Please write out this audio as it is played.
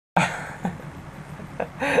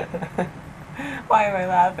Why am I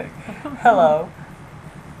laughing? Hello.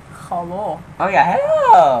 Hello. Oh yeah,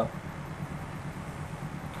 hello.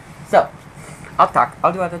 So, I'll talk.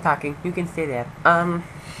 I'll do all the talking. You can stay there.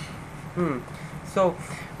 So,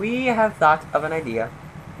 we have thought of an idea.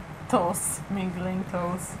 Toes. Mingling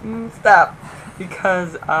toes. Stop.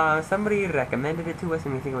 Because somebody recommended it to us,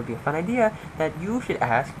 and we think it would be a fun idea that you should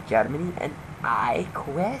ask Germany and I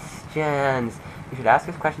questions. You should ask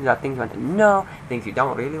us questions about things you want to know, things you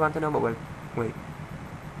don't really want to know, but wait.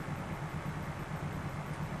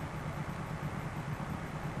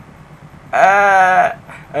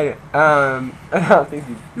 Okay,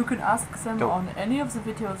 things You can ask them don't. on any of the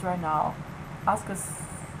videos right now. Ask us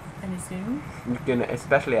anything. You can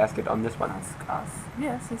especially ask it on this one. Ask us.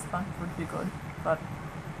 Yes, this one would be good. But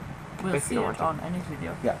we'll If see you don't it want to. on any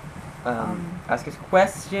video. Yeah. Ask us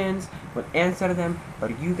questions. We'll answer them. Or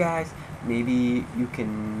you guys, maybe you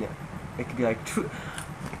can. It could be like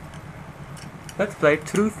Let's play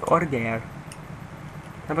Truth or Dare.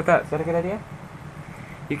 How about that? Is that a good idea?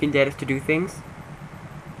 You can dare us to do things,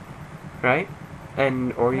 right?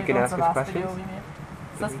 Or you Like can on ask the us last questions. video we made.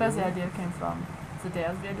 That's where the idea came from. The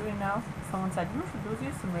dares we are doing now. Someone said you should do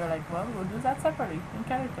this, and we were like, well, we'll do that separately in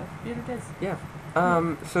character. Here it is. Yeah.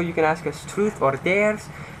 So you can ask us truth or dares,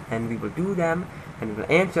 and we will do them, and we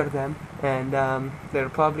will answer them, and they'll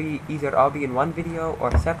probably either all be in one video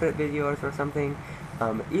or separate videos or something.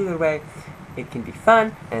 Either way, it can be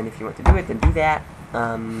fun, and if you want to do it, then do that.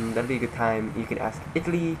 That'll be a good time. You can ask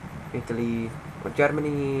Italy, or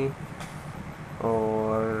Germany,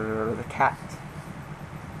 or the cat,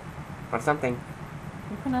 or something.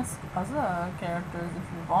 You can ask other characters if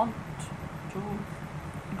you want to.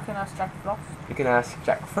 You can ask Jack Frost. You can ask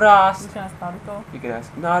Jack Frost. You can ask Naruto. You can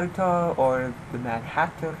ask Naruto or the Mad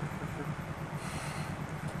Hatter.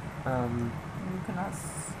 You can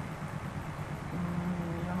ask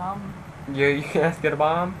your mom. Yeah, you can ask your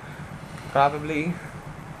mom, probably.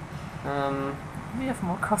 We have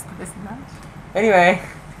more cosplays than that. Anyway,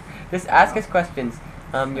 just ask us questions.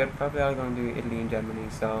 You're probably all going to do Italy and Germany,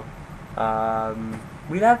 so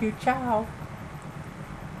we love you. Ciao.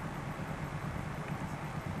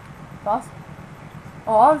 Was?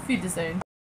 Oh, auf Wiedersehen.